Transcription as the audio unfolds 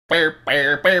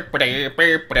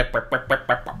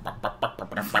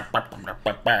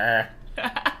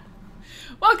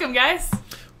Welcome, guys.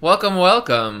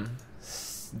 Welcome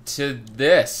to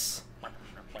this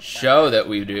show that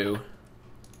we do.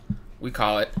 We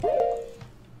call it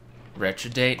Retro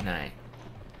Date Night,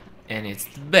 and it's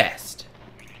the best.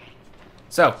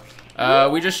 So,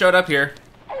 we just showed up here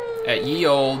at ye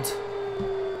old,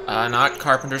 not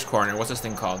Carpenter's Corner. What's this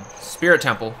thing called? Spirit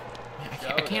Temple.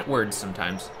 I can't words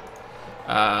sometimes.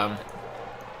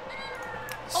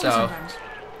 Sometimes.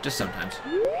 Just sometimes.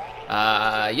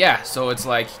 Yeah, so it's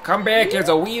like, come back as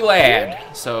a wee lad.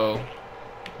 So,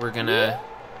 we're gonna...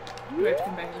 We have to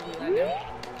come back as a wee lad now.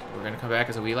 We're gonna come back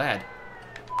as a wee lad.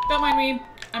 Don't mind me.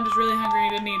 I'm just really hungry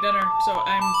and didn't eat dinner, so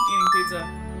I'm eating pizza.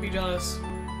 Be jealous.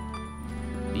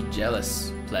 Be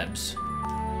jealous, plebs.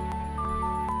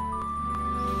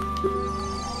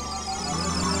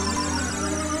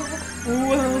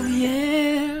 Whoa,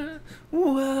 yeah.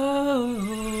 Whoa,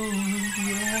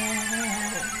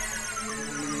 yeah.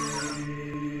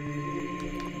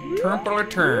 Templar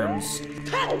terms.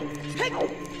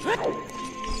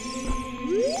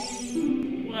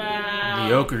 Wow.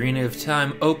 The Ocarina of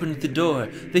Time opened the door.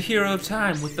 The hero of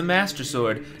time with the Master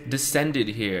Sword descended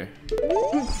here. It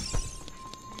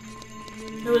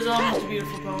was almost a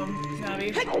beautiful poem,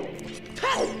 Navi.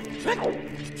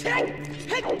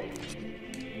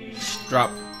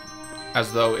 Drop.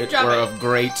 As though it Drop were it. of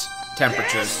great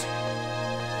temperatures.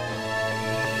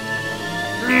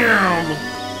 I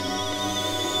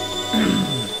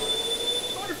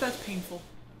wonder if that's painful.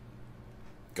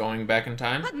 Going back in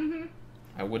time? Mm-hmm.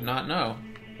 I would not know.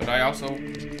 But I also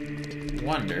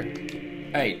wonder.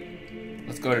 Hey,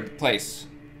 let's go to the place.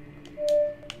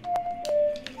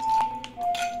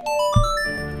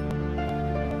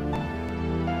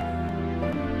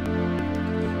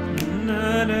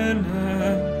 Na, na, na.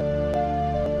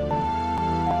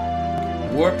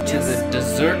 Warp to the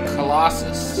Desert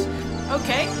Colossus.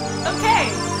 Okay. Okay.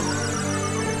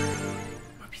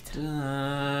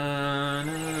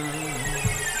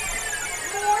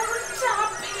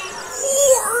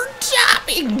 More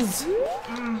toppings!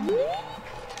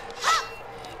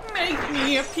 Make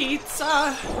me a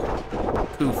pizza.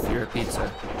 Poof, you're a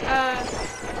pizza.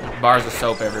 Bars Bars of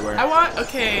soap everywhere.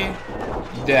 okay.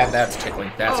 That's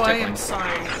tickling. That's I tickling. am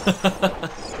sorry.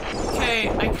 Okay,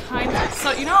 I kind of...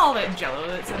 So, you know all that jello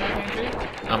that's in our pantry?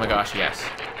 Oh my gosh, yes.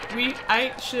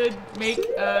 I should make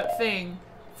a thing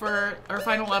for our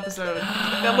final episode.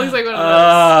 That looks like one of those.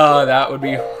 Oh, that would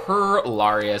be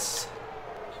hilarious.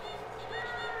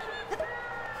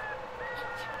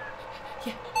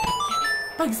 Yeah.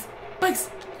 Bugs! Bugs!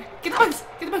 Get the bugs!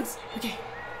 Get the bugs! Okay.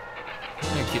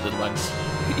 Yeah, cute little bugs.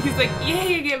 He's like, yeah,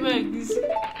 you get bugs.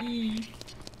 Yee.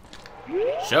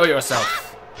 Show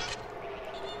yourself.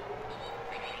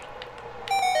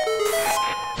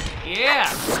 Yeah!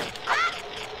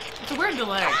 It's a weird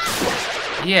delay.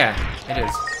 Yeah, it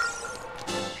is.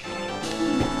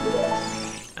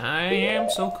 I am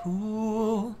so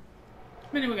cool. How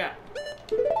many we got?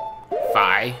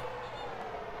 5.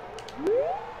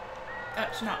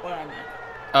 That's not what I meant.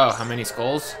 Oh, how many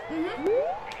skulls?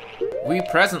 Mm-hmm. We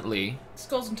presently...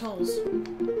 Skulls and tolls.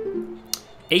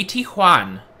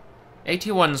 81.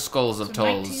 81 skulls of So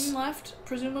tolls. 19 left,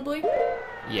 presumably?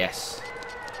 Yes.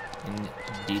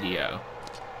 Indeedio.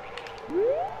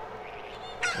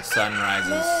 The sun rises.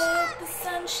 Let the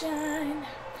sunshine.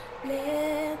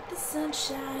 Let the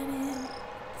sunshine in.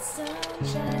 The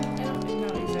sunshine. I don't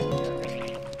know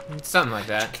exactly. Something like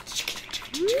that.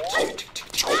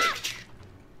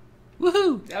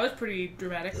 Woohoo! That was pretty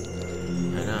dramatic. I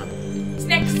know.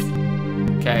 Snacks!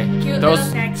 Okay. Cute Those.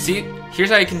 little snacks. See,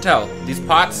 here's how you can tell. These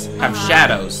pots have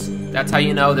shadows. That's how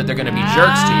you know that they're gonna be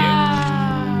jerks to you.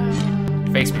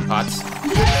 Face me, pots.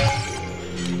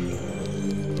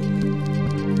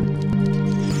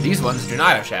 These ones do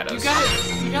not have shadows.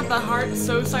 You got the heart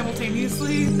so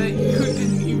simultaneously that you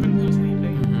didn't even lose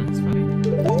anything. It's funny.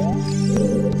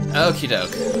 Okie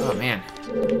doke. Oh man.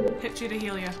 Hit you to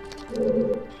heal ya.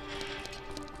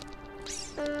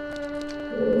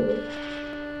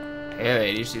 Hey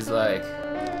lady, she's like,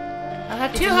 I'll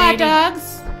have 2 hot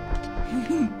dogs.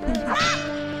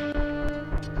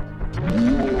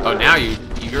 oh now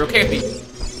you're okay with me.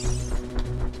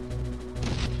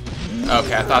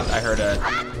 Okay, I thought I heard a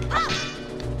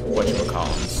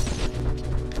whatchamacallums.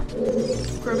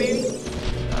 Crow baby?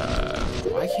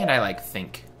 Why can't I like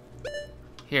think?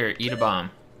 Here, eat a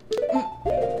bomb.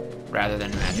 Rather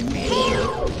than magic beam.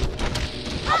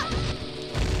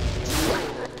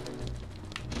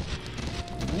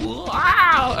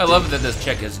 Wow! I love that this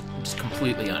chick is just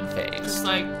completely unfazed. Just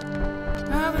like,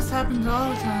 oh, this happens all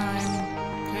the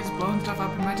time. Because stuff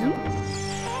up in my temple.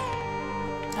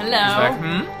 Hello. He's like,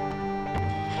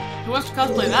 Who wants to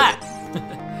cosplay that?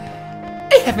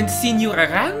 I haven't seen you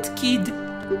around, kid.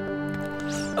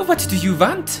 What do you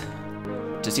want?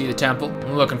 To see the temple.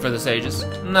 I'm looking for the sages.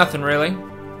 Nothing really.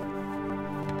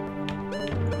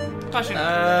 Question.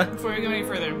 Before we go any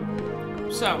further.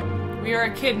 So, we are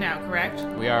a kid now, correct?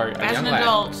 We are a As young an lad.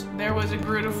 adult, there was a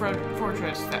Gerudo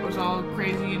fortress that was all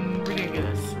crazy and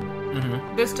ridiculous.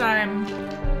 This time,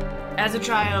 as a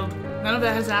child, none of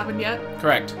that has happened yet.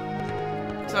 Correct.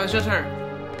 So it's just her.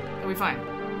 Are we fine?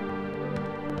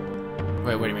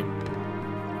 Wait, what do you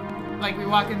mean? Like, we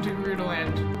walk into Gerudo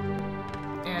Land,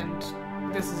 and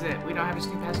this is it. We don't have to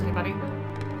sneak past anybody?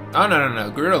 Oh, no.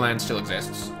 Gerudo Land still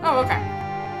exists. Oh, okay.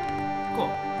 Cool.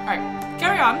 Alright,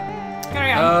 carry on.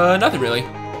 Carry on. Nothing really.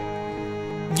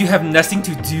 You have nothing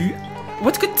to do?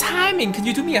 What good timing! Can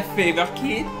you do me a favor,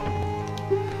 kid?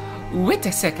 Wait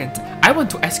a second. I want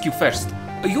to ask you first.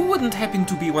 You wouldn't happen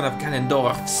to be one of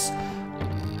Ganondorf's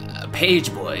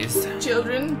page boys?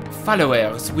 Children?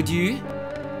 Followers, would you?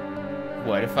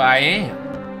 What if I am?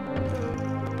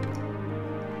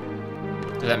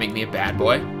 Does that make me a bad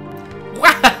boy?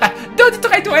 Don't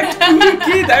try to act cool,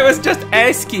 kid! I was just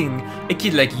asking! A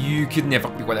kid like you could never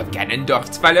be one of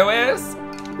Ganondorf's followers.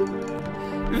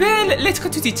 Well, let's go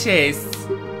to the chase.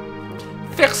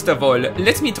 First of all,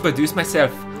 let me introduce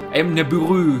myself. I am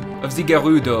Naburu of the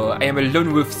Gerudo. I am a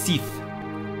lone wolf thief.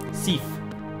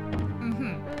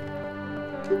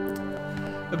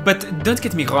 But don't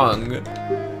get me wrong.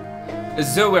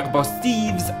 Though we're both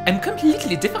thieves, I'm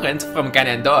completely different from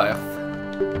Ganondorf.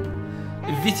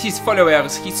 With his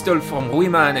followers, he stole from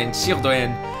women and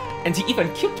children, and he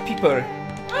even killed people.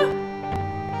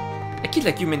 A kid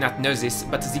like you may not know this,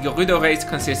 but the Gerudo race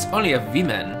consists only of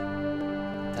women.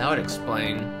 That would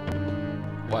explain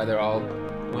why they're all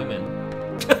women.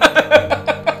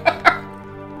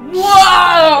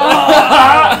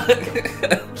 Whoa!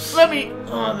 Let me...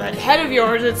 Oh, that head of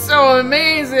yours, it's so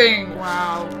amazing!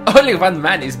 Wow. Only one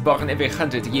man is born every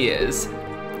 100 years.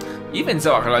 Even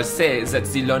though our laws say that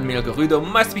the lone male Gerudo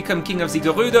must become king of the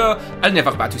Gerudo, I'll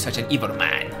never bow to such an evil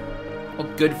man. Oh,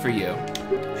 good for you.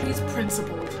 He's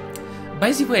principled.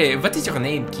 By the way, what is your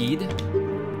name, kid?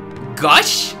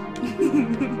 Gosh?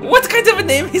 What kind of a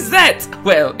name is that?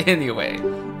 Well, anyway.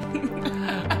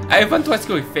 I want to ask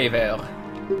you a favor.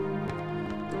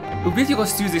 Will you go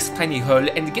through this tiny hole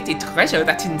and get a treasure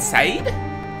that's inside?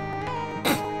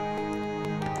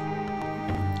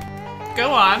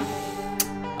 Go on.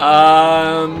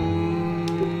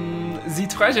 The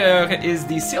treasure is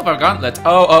the silver gauntlet.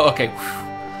 Oh, okay.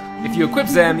 If you equip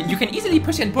them, you can easily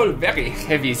push and pull very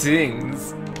heavy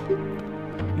things.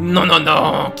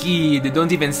 No, kid.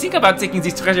 Don't even think about taking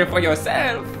this treasure for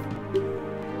yourself.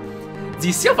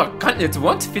 The silver gauntlet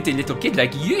won't fit a little kid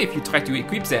like you if you try to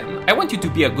equip them. I want you to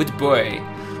be a good boy.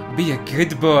 Be a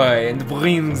good boy and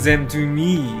bring them to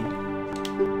me.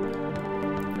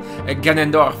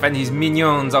 Ganondorf and his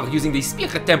minions are using the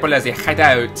Spirit Temple as a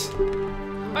hideout.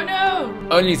 Oh no!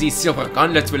 Only the silver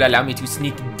gauntlets will allow me to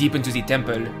sneak deep into the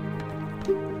temple.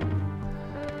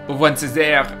 Once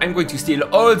there, I'm going to steal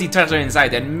all the treasure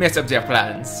inside and mess up their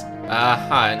plans.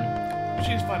 Han.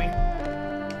 She's funny.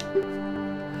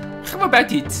 How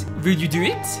about it? Will you do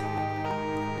it?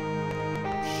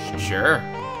 Sure.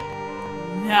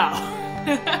 No.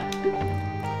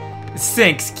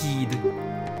 Thanks, kid.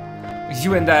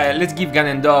 You and I, let's give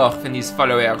Ganondorf and his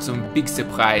followers some big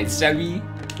surprise, shall we?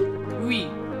 Oui.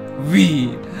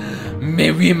 Oui.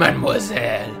 Mais oui,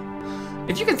 mademoiselle.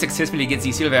 If you can successfully get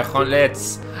the silver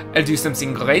gauntlets, I'll do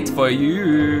something great for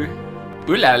you.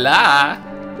 Ooh la la.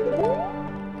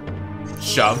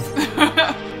 Shove.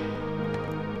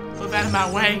 Put that in my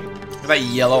way. That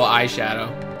yellow eyeshadow.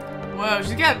 Whoa,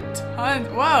 she's got tons.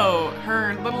 Whoa,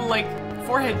 her little, like,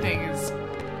 forehead thing is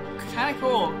kind of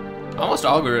cool. Almost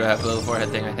all Gerudo have a little forehead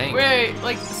thing, I think. Wait,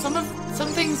 like, some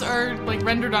things are, like,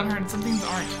 rendered on her and some things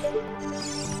aren't.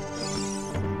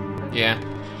 Yeah.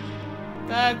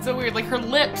 That's so weird. Like, her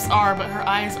lips are, but her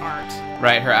eyes aren't.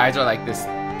 Right, her eyes are like this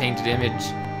painted image.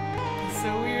 It's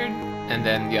so weird. And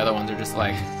then the other ones are just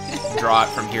like, draw it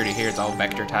from here to here, it's all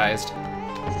vectorized.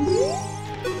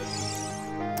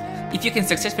 If you can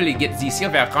successfully get the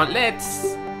silver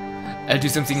gauntlets, I'll do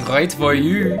something great for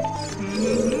you.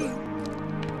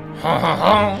 Ha ha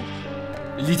ha!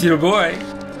 Little boy,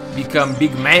 become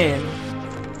big man.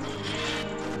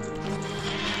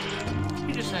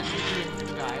 He just sent you to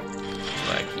die.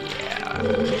 Like, yeah.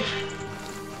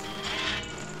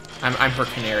 I'm her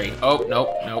canary. Oh, nope.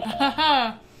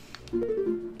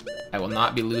 I will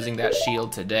not be losing that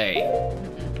shield today.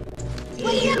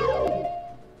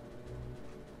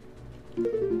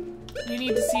 You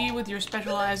need to see with your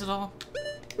special eyes at all.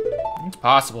 It's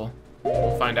possible.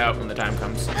 We'll find out when the time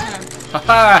comes. Yeah.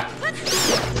 Haha!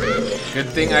 Good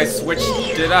thing I switched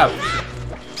it up.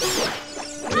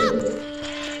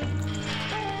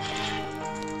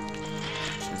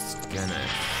 Just gonna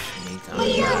sneak on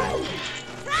by.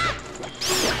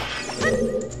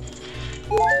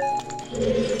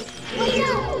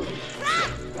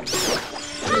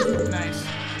 Nice.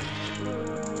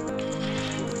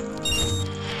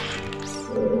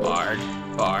 Bard.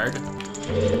 Bard.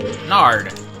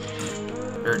 Nard.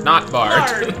 Or not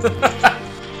Bard.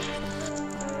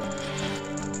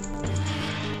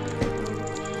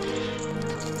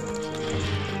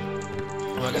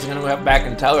 Well, I guess I'm gonna go back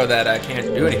and tell her that I can't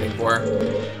do anything for her.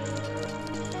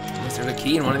 Unless there's a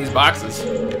key in one of these boxes.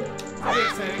 That'd be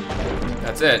exciting.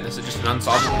 That's it. This is just an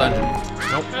unsolvable dungeon.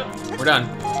 Nope. Oh, We're done.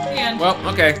 the end. Well,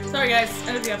 okay. Sorry guys,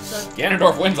 end of the episode.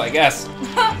 Ganondorf wins, I guess.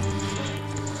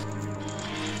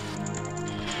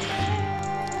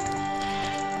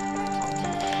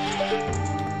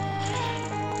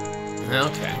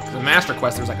 Okay. The Master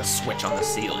Quest, there was like a switch on the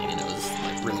ceiling, and it was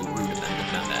like really rude of them to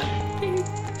have done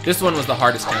that. This one was the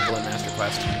hardest temple in Master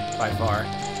Quest, by far.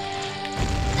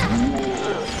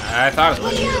 I thought as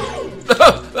much.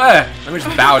 Let me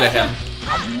just bow to him.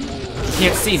 He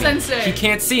can't see me. Sensei. He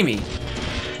can't see me.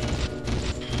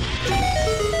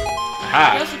 I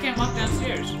Aha. also can't walk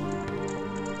downstairs.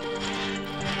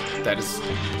 That is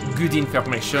good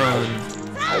information.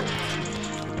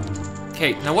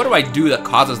 Okay, now what do I do that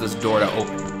causes this door to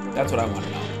open? That's what I want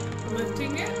to know.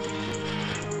 Lifting it?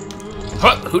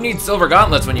 Huh, who needs silver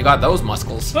gauntlets when you got those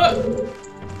muscles? Huh.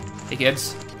 Hey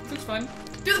kids, Looks fun.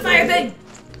 Do the fire thing!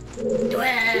 Do you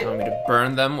it! want me to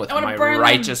burn them with I wanna my burn them.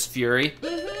 righteous fury?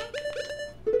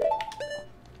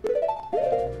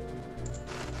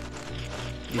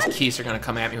 These keys are gonna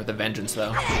come at me with a vengeance,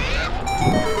 though.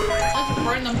 Let's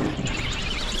burn them.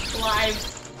 Alive.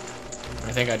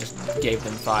 I think I just gave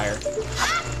them fire.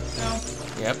 No.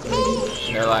 Yep.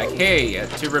 And they're like, hey,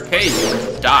 to repay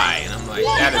you, die. And I'm like,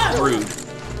 that is rude.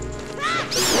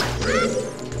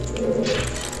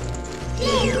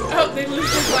 Oh, they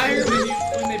lose their fire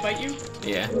when they bite you?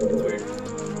 Yeah. That's weird.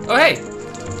 Oh, hey!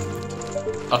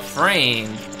 A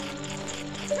frame.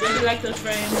 I do like those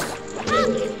frames.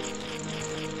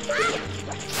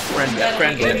 Friend That'll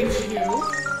friend be getting two.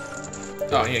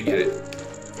 Oh, yeah, get it.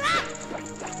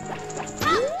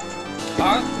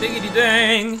 Hot diggity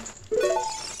dang!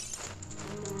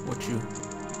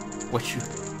 What you?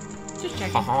 Just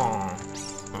checking. Ha-ha.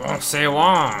 Oh, say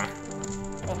one.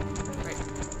 Oh,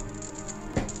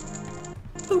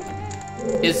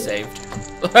 right. Is saved.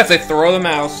 As I throw the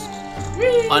mouse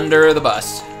under the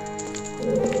bus.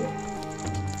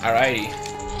 Alrighty.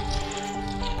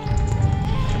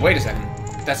 Wait a second.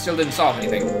 That still didn't solve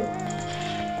anything.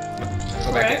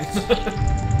 Go back in.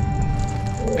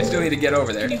 I still need to get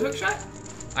over there. Can you hookshot?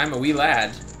 I'm a wee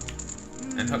lad.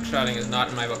 And hookshotting is not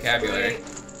in my vocabulary.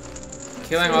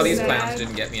 Killing all these clowns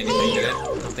didn't get me anything, did it? I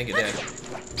don't think it did.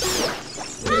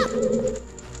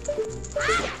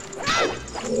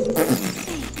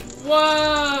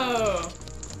 Whoa!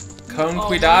 Con Oh,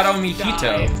 cuidado, died.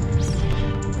 mijito.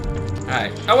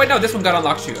 Alright. Oh, wait, no, this one got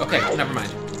unlocked too. Okay, never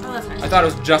mind. Oh, that's nice. I thought it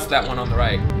was just that one on the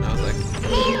right. And I was like,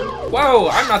 whoa,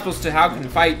 I'm not supposed to have can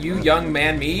fight you, young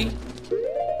man, me.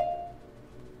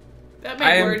 That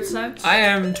makes word sense. I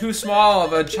am too small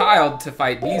of a child to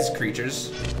fight these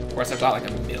creatures. Of course, I've got like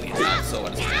 1,000,000 health, so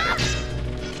what does it matter?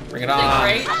 Bring it on.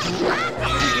 Great.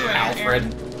 Alfred.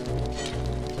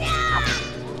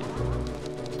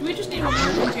 Do we just need one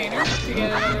more container to get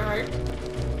another heart?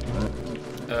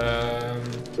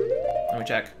 Let me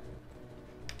check.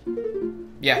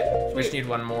 Yeah, we just need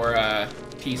one more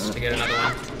piece to get another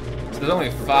one. So there's only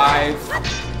 5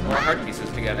 more heart pieces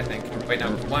to get, I think. Wait,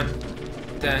 no, 1.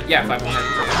 Yeah, 5 more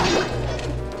heart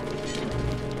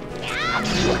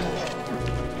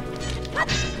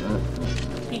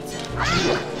Pizza.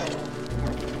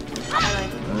 I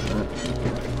like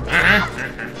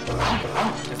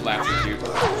pieces. His laughs are cute.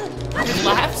 it. His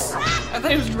laughs? I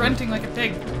thought he was grunting like a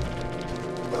pig.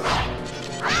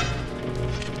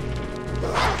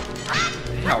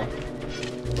 Ow.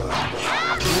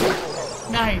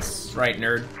 Nice. Right,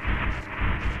 nerd.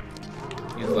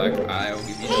 He's like, I will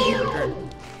give you no return.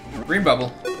 Green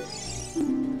bubble.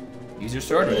 Use your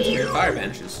sword when its green fire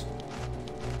vanishes.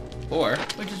 Or,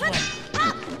 Which is what?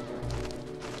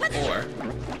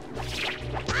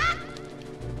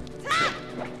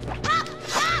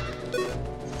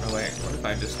 Oh wait, what if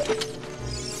I just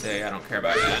say I don't care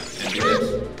about that and do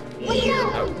this?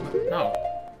 Oh, no.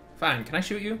 Fine, can I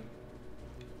shoot you?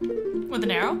 With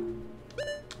an arrow?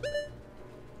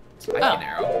 It's like an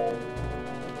arrow.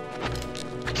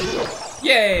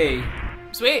 Yay!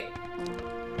 Sweet.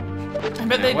 I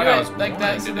bet they do it like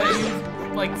that so that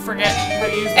you like forget how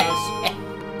to use those.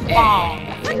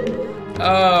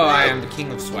 Oh, I am the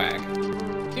king of swag.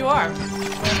 You are.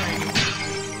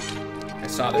 I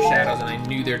saw their shadows and I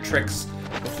knew their tricks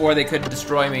before they could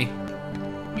destroy me.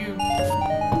 You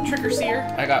tricker seer.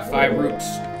 I got 5 roots.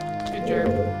 Good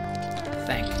job.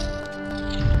 Thank.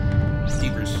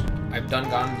 Steepers. I've been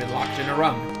locked in a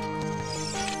rum.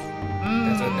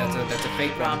 That's a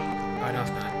fake rum. Oh no,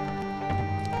 it's not. I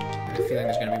have a feeling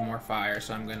there's gonna be more fire,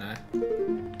 so I'm gonna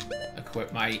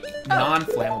equip my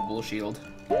non-flammable shield.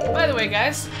 By the way,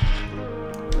 guys,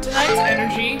 tonight's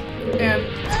energy and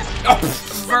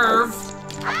verve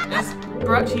is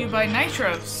brought to you by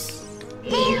Nitros.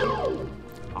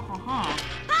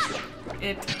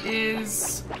 It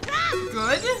is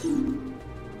good.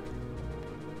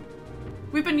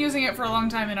 We've been using it for a long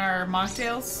time in our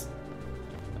mocktails.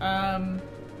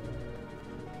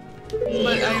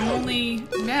 But I'm only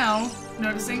now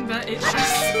noticing that it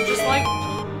tastes just like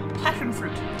passion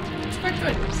fruit. It's quite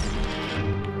good.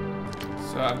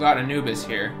 So I've got Anubis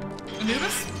here.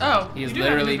 Anubis? Oh, He is you do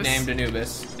have literally Anubis. named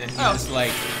Anubis, and he Oh. just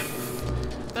like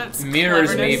That's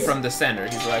mirrors me cleverness. from the center.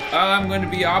 He's like, oh, I'm going to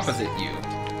be opposite you.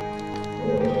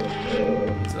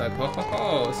 It's like, ho ho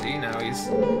ho. See, now he's.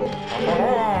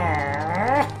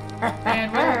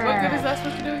 And what good is that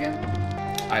supposed to do again?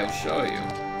 I'll show you.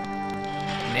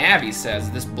 Navi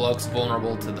says this bloke's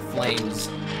vulnerable to the flames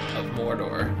of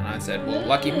Mordor. And I said, well,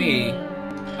 lucky me,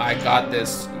 I got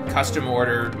this custom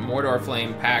ordered Mordor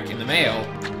flame pack in the mail.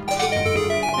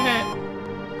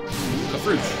 The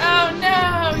fruit. Oh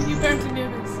no, you burnt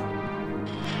Anubis.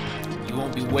 You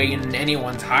won't be weighing in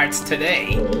anyone's hearts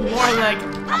today. More like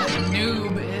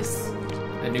Anubis.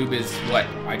 Anubis, what?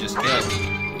 I just killed.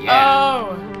 Yeah,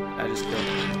 Oh. I just killed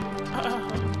him.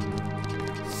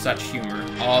 Oh. Such humor.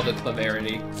 All the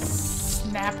cleverity.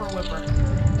 Snapper whipper.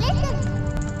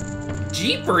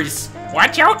 Jeepers!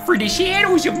 Watch out for the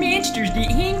shadows of monsters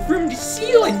that hang from the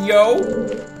ceiling, yo!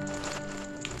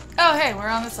 Oh hey, we're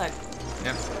on this side.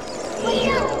 Yep.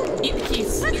 Eat the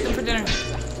keys. Eat them for dinner.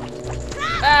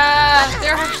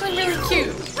 They're actually really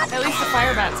cute. At least the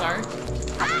fire bats are.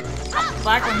 The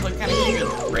black ones look kind of cute.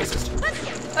 Racist. Look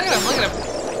at them, look at them.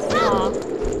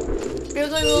 Aww. They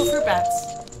look like little fruit bats.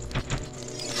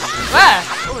 Ah!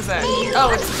 What was that?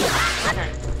 Oh, it's... Okay.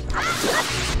 I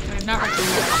did not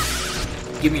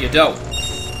recognize. Give me your dough.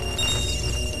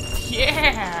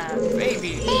 Yeah!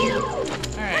 Baby.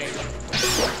 Alright.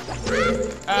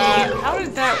 How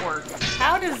did that work?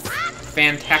 How does...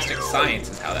 Fantastic science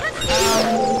is how that works.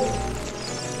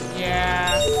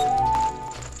 Yeah.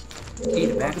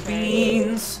 Eat a bag of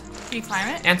beans. Can you climb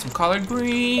it? And some collard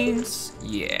greens.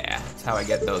 Yeah, that's how I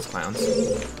get those clowns.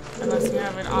 Unless you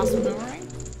have an awesome boomerang?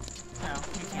 No,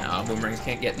 you can't. No, boomerangs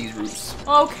can't get these roots.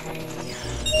 Okay.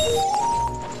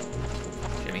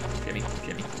 Shimmy, shimmy,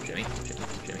 shimmy, shimmy, shimmy,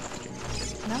 shimmy,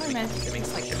 shimmy. Now my magic Shimmy,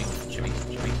 tastes like shimmy, shimmy,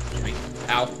 shimmy, shimmy.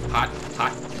 Ow, hot,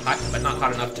 hot, hot, but not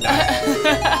hot enough to die.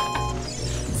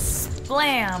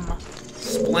 Splam.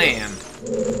 Splam.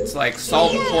 It's like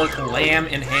salt, pork, lamb,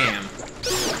 and ham.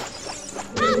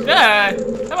 Good.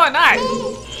 How about that?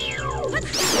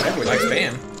 Everyone likes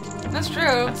spam. That's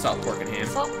true. That's salt, pork, and ham.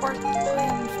 Salt pork,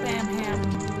 lamb, spam, ham.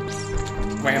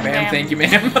 Wham bam, thank you,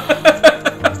 ma'am.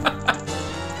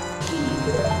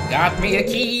 Got me a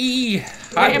key.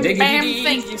 Hot Bam, diggity bam, dee.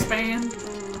 thank you, spam.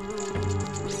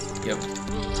 Yep.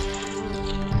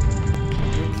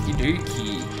 Okie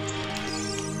dokie.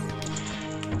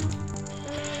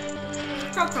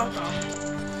 Go, go, go.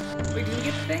 Wait, did we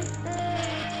get the thing?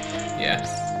 Yeah.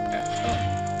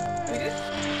 We did?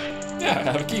 Yeah, I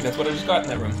have a key. That's what I just got in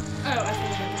that room. Oh, I thought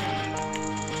we got the thing.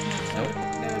 Nope.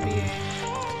 That would be a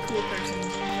cool person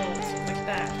hold like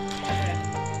that. Ahead.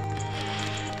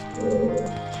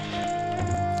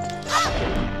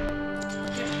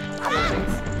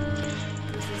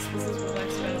 This is what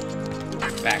life's about.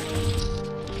 Back.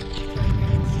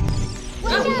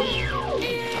 Oh!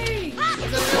 Yay! Is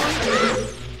that the one?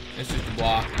 It's just a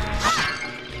block.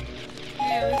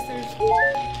 Yeah, at least there's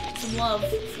some love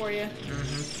for you.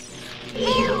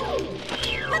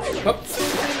 Whoops.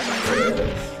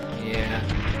 Yeah.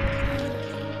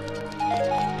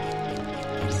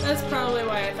 That's probably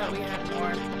why I thought we had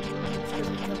more.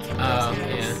 Oh,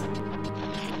 yeah.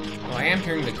 Well, I am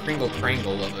hearing the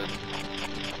kringle-crangle of it.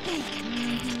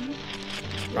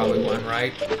 Probably one,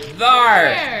 right? There!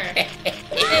 There!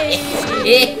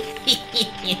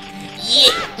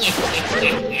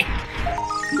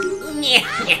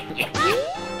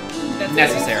 That's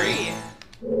Necessary. it.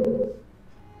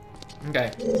 Okay.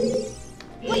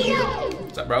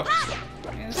 What's up, bro?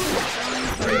 Yeah, this is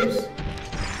fighters.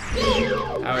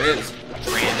 How it is,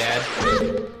 Granddad.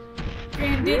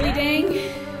 Granddaddy dang.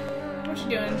 What you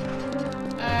doing?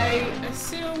 I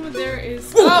assume there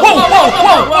is. Whoa,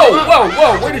 Oh,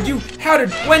 whoa! Where did you?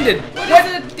 When did? What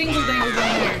is the dingle dangle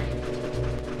doing here?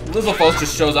 Lizzlefuss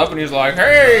just shows up and he's like,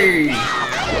 "Hey,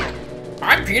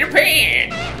 I'm Peter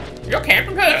Pan. You're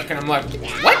Captain Hook," and I'm like,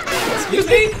 "What? Excuse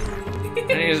me?"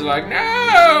 And he's like,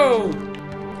 "No,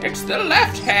 it's the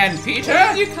left hand, Peter."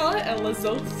 What did you call it? A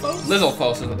Lizzlefuss?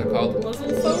 Lizzlefuss is what they're called.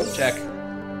 Lizzlefuss? Check.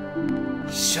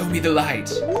 Show me the light.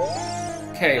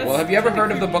 Okay, well, have you ever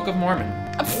heard of the Book of Mormon?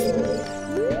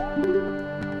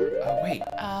 Oh, wait.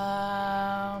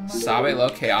 Sabe lo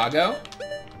que hago?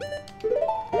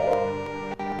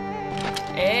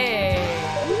 Hey.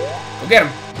 Go get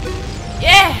him.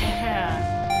 Yeah.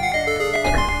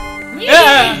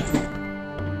 Yeah!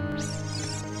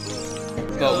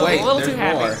 But wait, A little there's too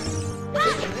happy. more.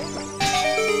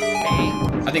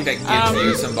 I think that gives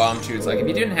you some bomb shoots. Like, if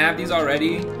you didn't have these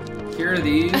already, here are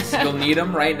these. You'll need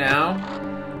them right now.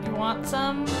 You want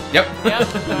some? Yep. Yep.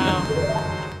 Wow.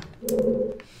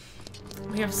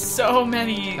 We have so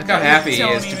many. Look how happy he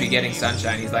so is many to be getting names.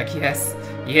 sunshine. He's like, yes,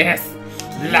 yes,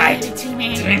 light, Give it to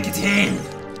me. drink it in.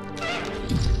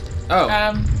 Oh,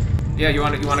 yeah. You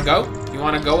want to go? You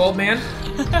want to go, old man?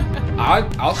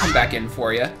 I'll come back in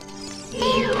for you.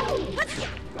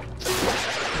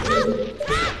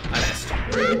 I missed.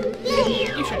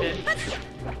 You sure did.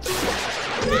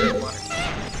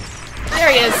 There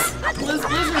he is.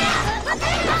 Lizard.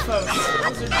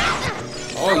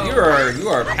 Oh, you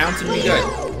are pouncing me good.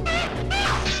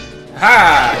 Ha!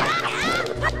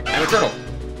 I'm a turtle.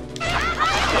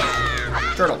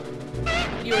 Turtle.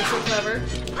 You are so clever.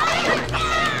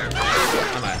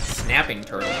 I'm a snapping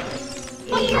turtle.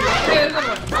 Okay, another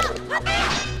one.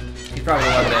 He's probably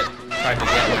the one that tried to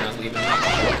get when I was leaving.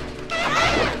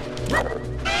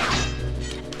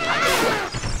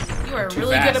 You are Too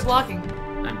really fast. good at blocking.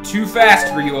 I'm too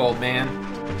fast for you, old man.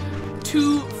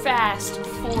 Too fast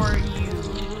for you.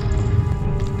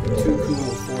 Too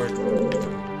cool for it.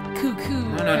 Cuckoo.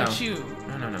 No. You.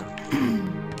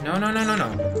 No.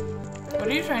 What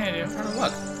are you trying to do? I'm trying to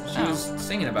look. She was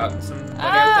singing about somebody Oh.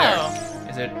 out there.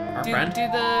 Is it our Do friend? the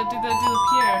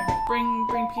Pierre. Bring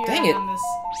Pierre Dang it. on this.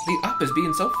 The up is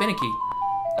being so finicky.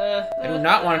 I I do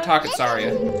not want to talk at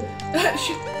Saria.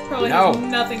 She probably No. has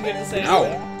nothing good to say. No.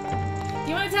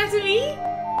 You want to talk to me?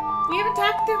 We haven't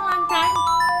talked in a long time.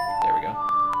 There we go.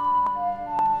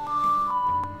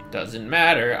 Doesn't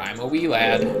matter. I'm a wee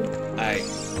lad.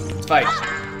 Let's fight.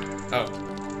 Oh,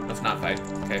 let's not fight.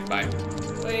 Okay, bye.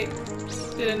 Wait,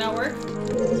 did it not work?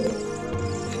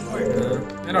 Didn't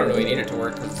work. I don't really need it to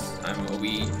work because I'm a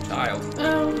wee child.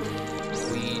 Oh.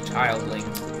 Wee childling.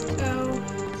 Oh.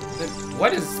 But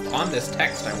what is on this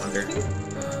text, I wonder?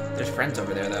 There's friends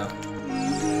over there, though.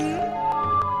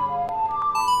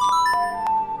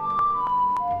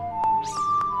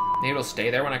 Maybe it'll stay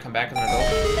there when I come back as an adult.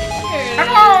 There it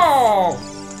Hello!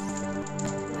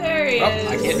 is. There he Oh, is.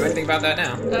 I can't do anything about that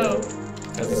now. Oh.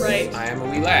 'Cause Right. I am a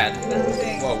wee lad.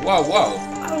 Nothing. Whoa.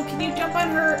 Oh, can you jump on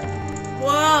her?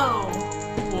 Whoa.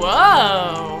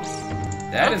 Whoa.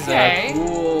 That is Okay. a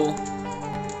cool...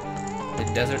 The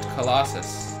Desert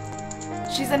Colossus.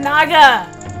 She's a Naga.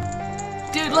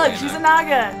 Dude, look, yeah. she's a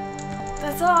Naga.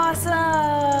 That's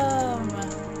awesome.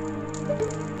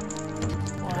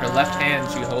 In her left hand,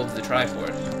 she holds the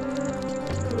Triforce.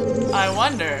 I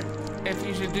wonder if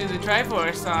you should do the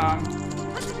Triforce song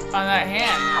on that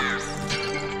hand.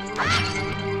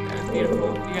 That is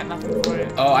beautiful. You got nothing for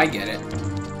it. Oh, I get it.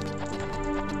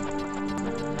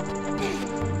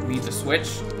 Needs a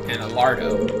switch and a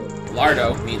Lardo.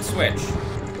 Lardo needs switch.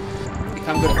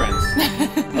 Become good friends.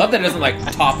 I love that it doesn't like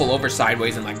topple over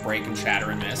sideways and like break and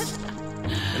shatter and miss.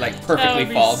 It like That perfectly would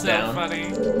be falls so down.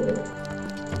 funny.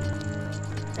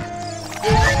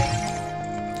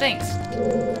 Thanks.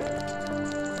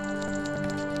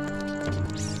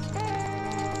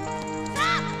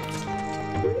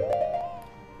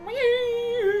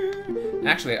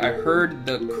 Actually, I heard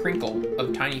the crinkle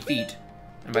of tiny feet.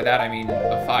 And by that I mean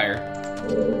of fire.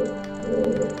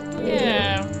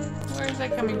 Yeah. Where is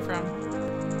that coming from?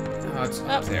 Oh, it's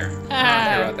up there. I don't Ah.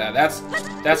 care about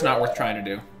that. That's not worth trying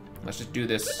to do. Let's just do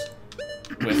this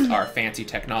with our fancy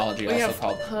technology, We also have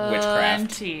called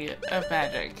witchcraft. plenty of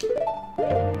magic.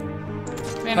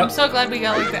 Man, I'm so glad we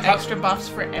got like the extra buffs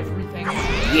for everything.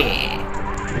 Yeah.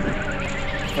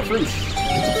 The fruit.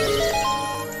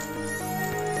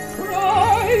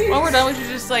 While we're done, we should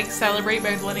just like celebrate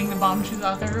by letting the bomb shoot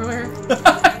off everywhere.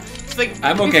 It's like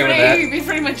I'm okay with that. Be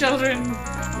pretty much children,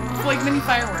 it's like mini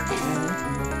fireworks.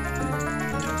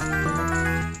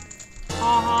 Ha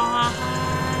ha ha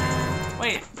ha.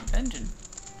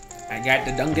 I got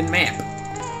the Duncan map.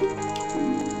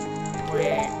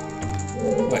 Wait.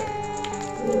 What?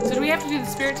 So do we have to do the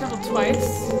spirit temple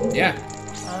twice? Yeah.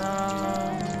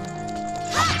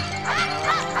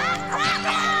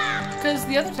 Because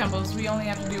the other temples we only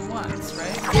have to do once,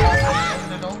 right?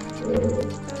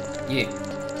 Yeah.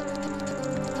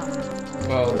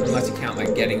 Well, unless you count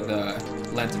like getting the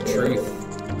Lens of Truth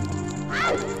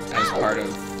as part of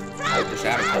the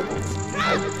Shadow Temple.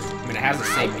 I mean, it has the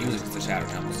same music as the Shadow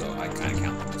Temple, so I kind of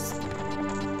count them as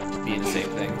being the same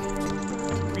thing.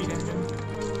 Pre-dungeon.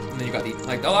 And then you got the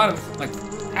like a lot of like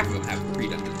half of them have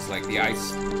pre-dungeons, like the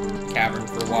ice cavern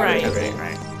for water temple.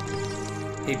 Right.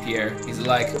 Hey Pierre, he's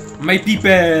like, my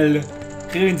people,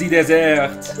 here in the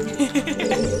desert.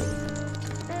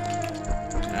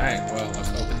 Alright, well,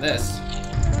 let's open this.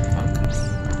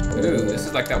 Ooh, this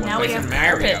is like that one Now place we in have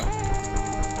Mario. carpet.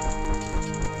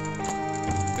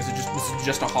 This is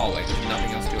just a hallway, there's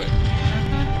nothing else to it.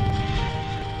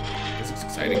 This is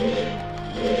exciting.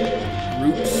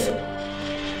 Groups.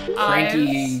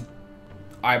 Cranky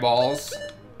eyeballs.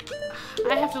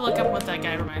 I have to look up what that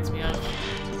guy reminds me of.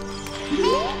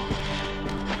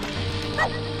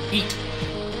 Eat.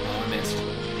 Oh, I missed.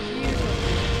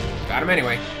 Got him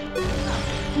anyway.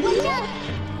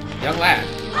 Young lad.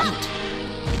 Eat.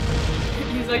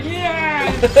 He's like, yeah!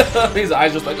 His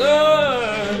eyes just like,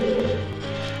 ah!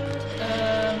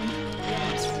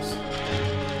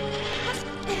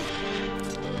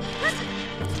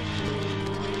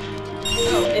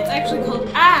 Oh, it's actually called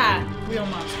Real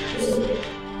Monsters.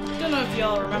 Don't know if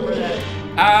y'all remember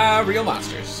that. Real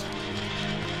monsters.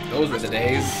 Those were the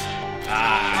days.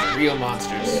 Real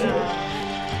monsters.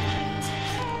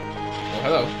 Oh,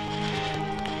 hello.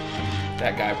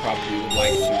 That guy probably would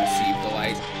like to receive the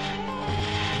light.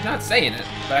 He's not saying it,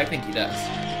 but I think he does.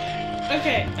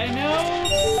 Okay, I know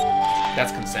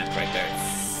That's consent right there.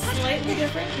 slightly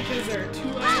different because there are 2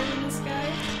 eyes in the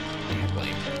sky, Can't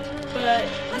blame. but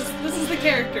this is the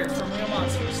character from Real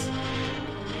Monsters,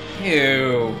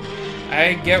 Ew.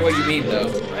 I get what you mean, though.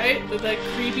 right? With that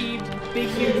creepy, big,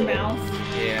 huge mouth.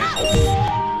 Yeah.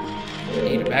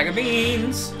 Eat a bag of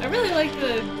beans. I really like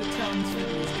the tones for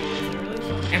these games. They're really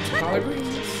fun. And some collard greens. I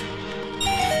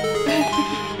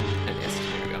missed.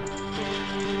 There we go.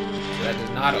 So that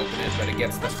does not open it, but it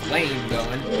gets the flame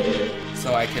going.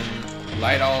 So I can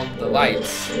light all the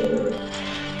lights. Doesn't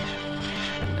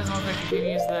look like you can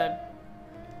use the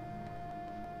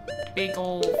big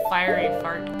old fiery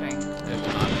fart thing. It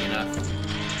will not be enough.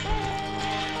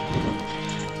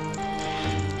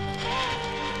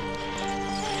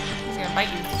 He's gonna bite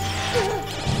you.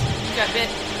 You got bit.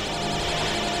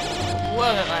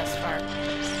 Whoa, that lasts far.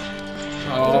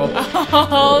 Oh.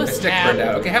 Oh, My stick snap. burned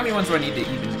out. Okay, how many ones do I need to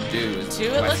even do? Is the 2,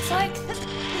 it looks question. like?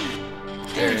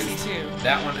 There's I see 2.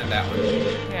 that one and that one.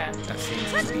 Yeah. That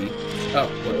seems to be. Oh,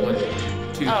 what, 1,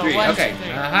 2, Oh, 3. 1, 2, Okay.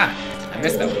 3. Aha. I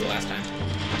missed that one the last time.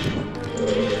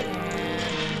 And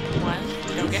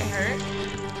 1. Don't get hurt.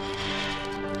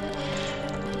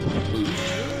 Ooh.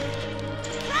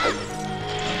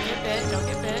 Don't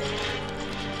get bit.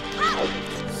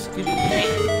 Scooby.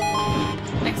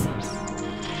 3. Excellent.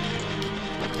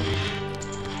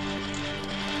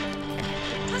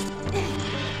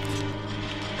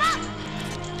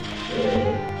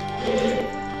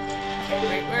 Okay,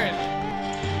 wait, where is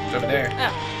it? It's over there.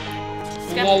 Oh.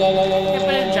 La, la, la, la, la, Skip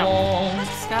and la, jump. la.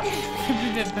 Stop.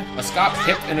 A scop,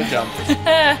 hip, and a jump.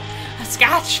 A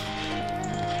scotch.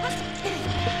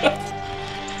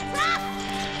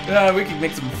 We could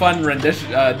make some fun rendition,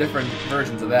 different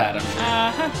versions of that. I'm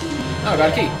sure. Oh,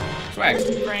 got a key.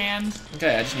 Swag. Grand.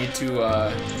 Okay, I just need to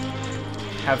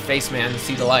have Face Man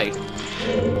see the light. I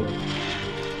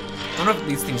don't know what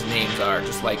these things' names are.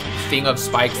 Just like thing of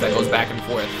spikes that goes back and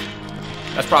forth.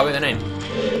 That's probably the name.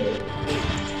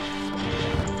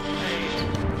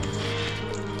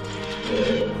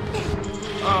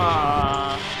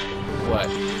 What?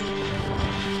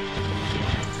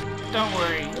 Don't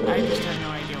worry. I just have no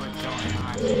idea what's going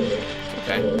on.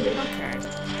 Okay. Okay.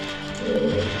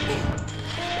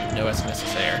 No es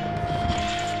necesaire.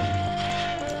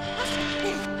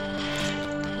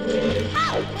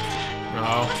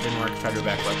 No, didn't work. Try to do a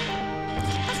backflip.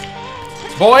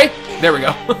 Boy! There we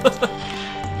go.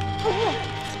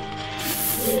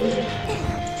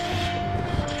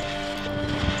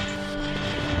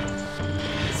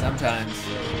 Sometimes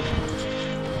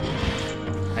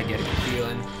I get a good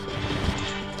feeling.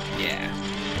 Yeah.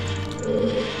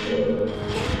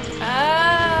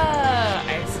 Oh,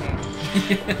 I see.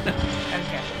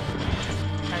 Okay.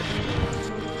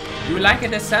 You like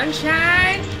the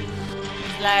sunshine?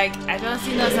 Like, I don't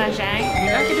see no sunshine.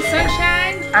 You like the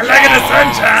sunshine? I like the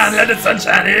sunshine. Let the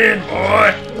sunshine in,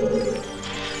 boy.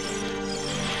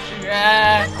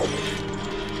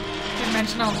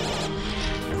 Dimensional.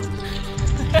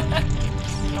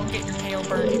 Don't get your tail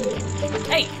burned.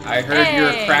 Hey! I heard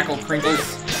your crackle crinkles.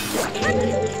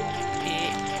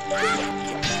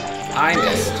 I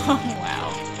missed. Oh, wow.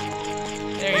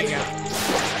 There you go.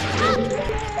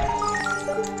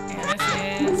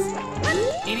 And this is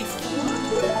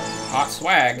 84. Hot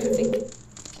swag. I think.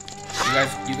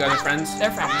 You guys are friends?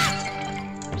 They're friends.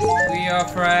 We are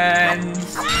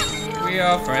friends. We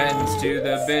are friends to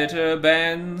the bitter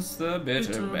bends, the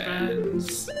bitter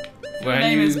bends.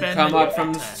 When you come up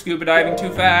from scuba diving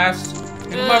too fast,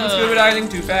 you come up from scuba diving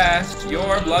too fast,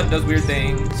 your blood does weird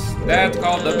things. That's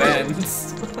called the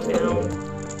bends.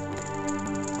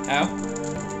 Ow.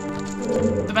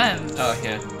 The bends. Oh,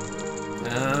 yeah.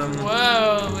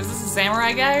 Whoa, is this a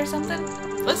samurai guy or something?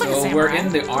 Looks like a samurai. We're in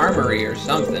the armory or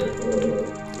something.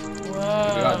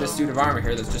 Whoa. We got this suit of armor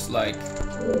here that's just like,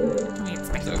 Wait,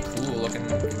 it's a cool looking,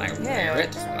 can I wear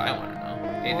it? That's what I want to know.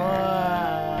 Hey,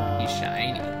 Whoa. he's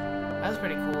shiny. That was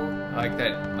pretty cool. I like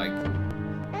that, like,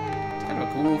 it's kind of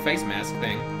a cool face mask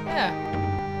thing. Yeah.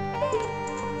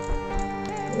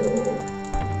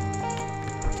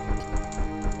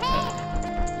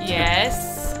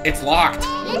 Yes. It's locked.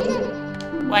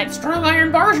 What? Strong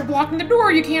iron bars are blocking the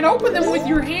door. You can't open them with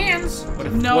your hands. What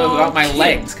about my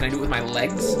legs? Can I do it with my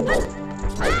legs?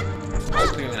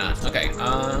 Clearly not. Okay.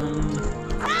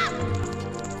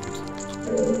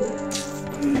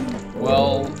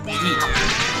 Well, eat.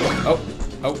 Oh.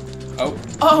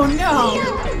 Oh no!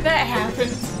 That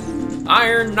happened.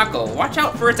 Iron knuckle. Watch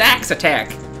out for its axe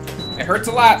attack. It hurts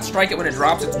a lot. Strike it when it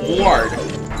drops its ward.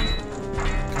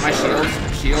 My shield.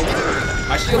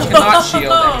 My shield cannot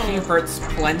shield, and he hurts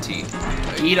plenty.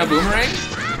 Eat a boomerang?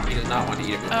 He does not want to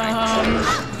eat a boomerang.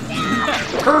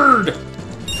 Turd!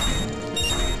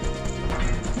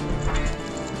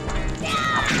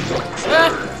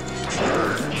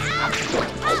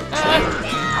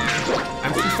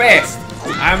 I'm too fast.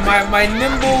 I'm my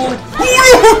nimble.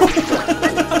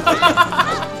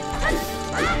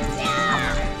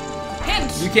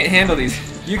 Hint! You can't handle these.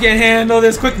 You can't handle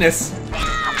this quickness.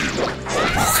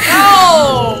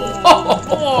 Oh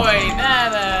boy,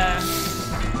 that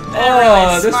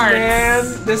really smart.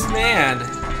 This man.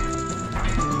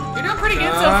 You're doing pretty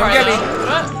good so far, get me.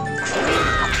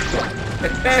 though.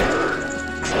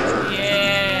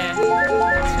 Yeah.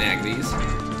 Snag these.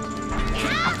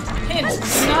 Hint,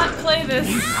 do not play this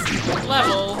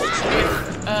level with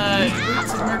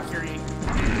Boots of Mercury.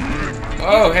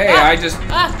 Oh, hey,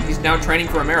 he's now training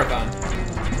for a marathon.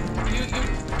 You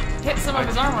hit some of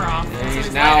his armor off. And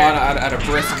he's now at a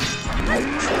brisk.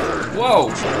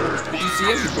 Whoa! Did you see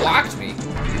him? He blocked me.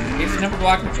 He's never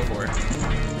blocked me before.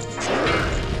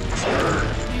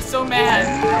 He's so mad.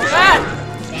 Ah!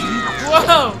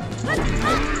 Whoa!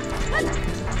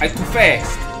 I'm too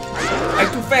fast. I'm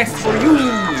too fast for you.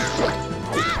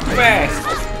 Too fast.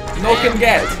 No can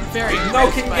get. Very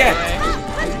No can get.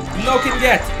 No can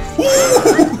get.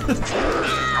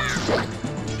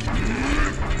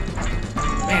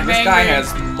 Man, this guy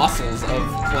has muscles of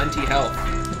plenty health.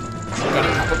 I'm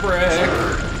gonna pop a brick.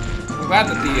 I'm glad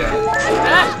that the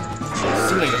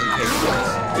ceiling doesn't take this.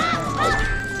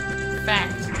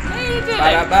 Fact. Hey, you did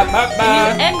it.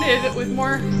 You ended with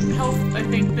more health, I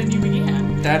think, than you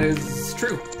began. That is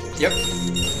true. Yep.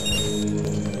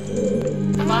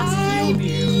 The boss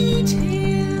healed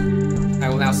you. I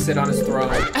will now sit on his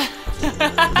throne.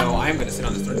 No, I'm gonna sit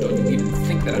on this throne. Don't you even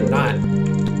think that I'm not.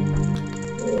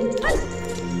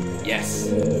 Yes.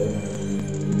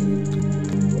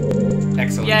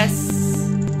 Excellent. Yes.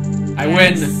 I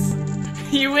win.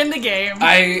 You win the game.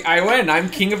 I win. I'm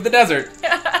king of the desert.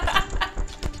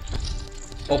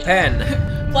 Oh, pen.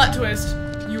 Plot twist.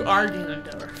 You are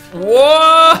Ganondorf.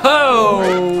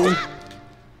 Whoa!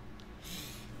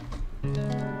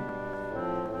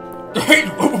 Hey,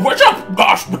 what's up,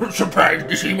 boss? Surprised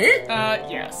to see me?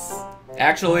 Yes.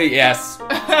 Actually, yes.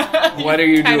 What are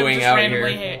you doing out here?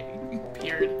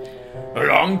 Appeared. A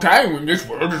long time in this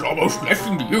world is almost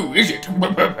nothing to you, is it?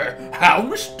 How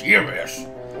mysterious.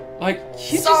 Like,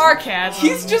 Sarcasm.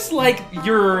 He's just like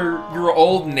your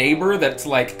old neighbor that's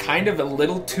like kind of a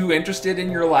little too interested in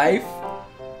your life.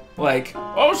 Like,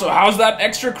 oh, so how's that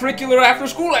extracurricular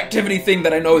after-school activity thing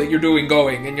that I know that you're doing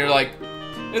going? And you're like,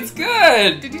 it's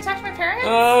good. Did you talk to my parents?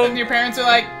 And your parents are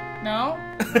like, no.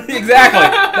 Exactly.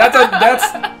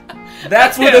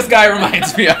 That's what this guy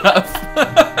reminds me of.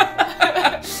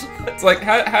 It's like,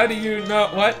 how do you know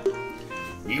what?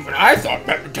 Even I thought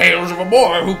that the tales of a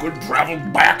boy who could travel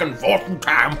back and forth in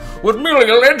time was merely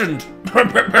a legend.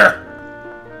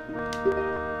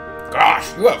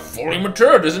 Gosh, you have fully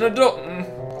matured as an adult.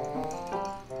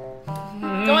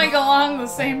 going along the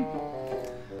same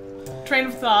train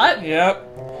of thought. Yep.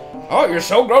 Oh, you're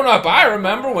so grown up. I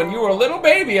remember when you were a little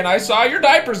baby and I saw your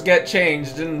diapers get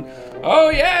changed and oh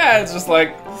yeah, it's just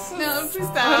like No, please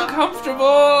stop.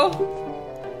 uncomfortable.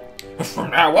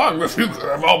 From now on, the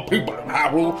future of all people in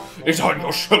Hyrule is on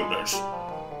your shoulders.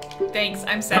 Thanks, I'm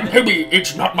And 7. maybe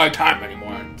it's not my time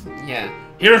anymore. Yeah.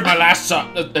 Here's my last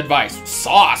Advice.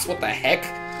 Sauce, what the heck?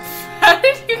 How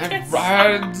did you get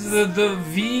The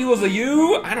V was a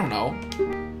U? I don't know.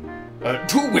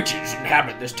 2 witches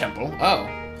inhabit this temple. Oh.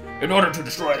 In order to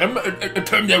destroy them,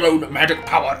 turn their own magic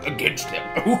power against them.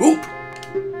 Hoop!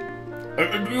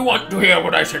 Do you want to hear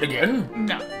what I said again?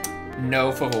 No.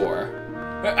 No favor.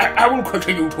 I will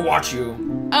continue to watch you.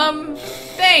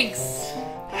 Thanks.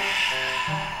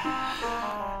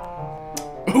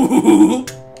 Hoot!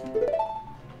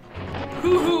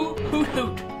 Hoo hoo hoot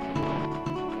hoot.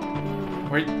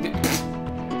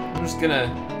 I'm just gonna...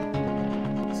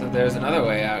 So there's another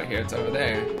way out here. It's over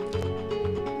there.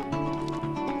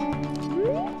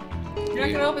 You're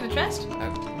not gonna open the chest?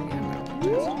 I'm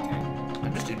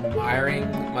just admiring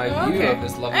my view Okay. of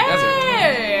this lovely desert.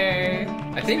 Hey!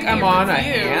 I think Speaking I'm of on the a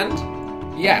view.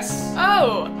 hand. Yes.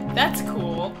 Oh, that's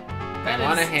cool. That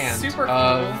I'm on is a hand super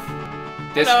of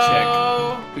cool. this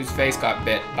Hello. chick whose face got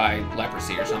bit by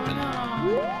leprosy or something.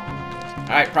 Oh,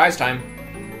 Alright, prize time.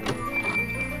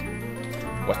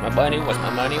 What's my money? What's my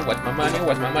money? What's my money?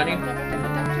 What's my money?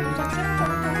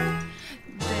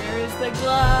 there is the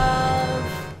glove.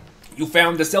 You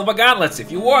found the silver gauntlets.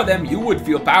 If you wore them, you would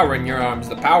feel power in your arms.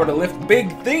 The power to lift big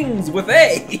things with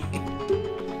A.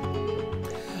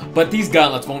 But these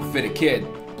gauntlets won't fit a kid.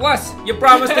 Plus, you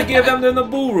promised to give them to the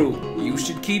Naburu. You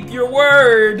should keep your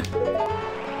word.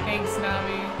 Thanks,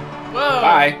 Navi. Whoa.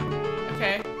 Bye.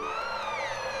 Okay.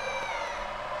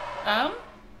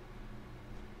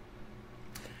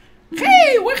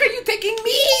 Hey, where are you taking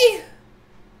me?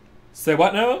 Say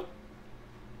what now?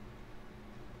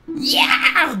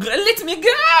 Yeah, let me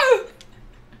go.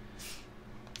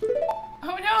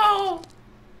 Oh no!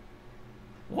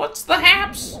 What's the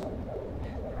haps?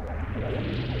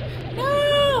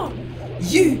 No!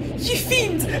 You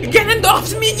fiends!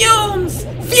 Ganondorf's minions!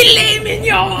 Filet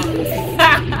mignons!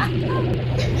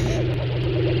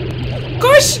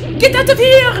 Gosh! Get out of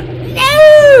here!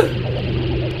 No!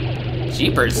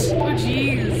 Jeepers. Oh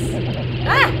jeez.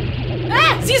 Ah!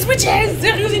 Ah! These witches!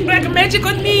 They're using black magic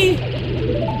on me!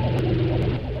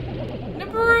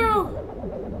 Naburu!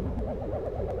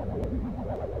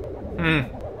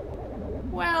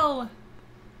 Hmm. Well.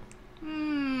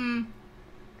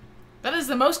 That is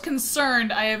the most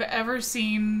concerned I have ever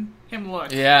seen him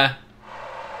look. Yeah.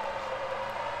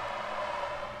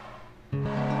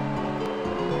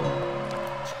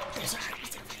 There's a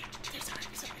harpies over there. There's a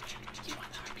harpies over there. You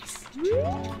want the harpies?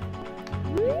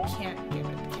 You can't give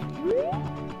it, can you?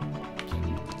 Can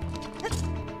you?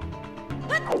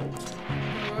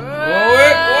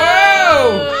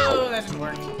 Whoa! That didn't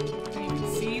work. You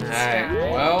can see the Alright,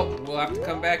 sky. well, we'll have to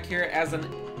come back here as an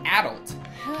adult. This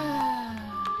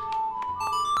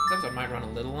episode might run a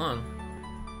little long.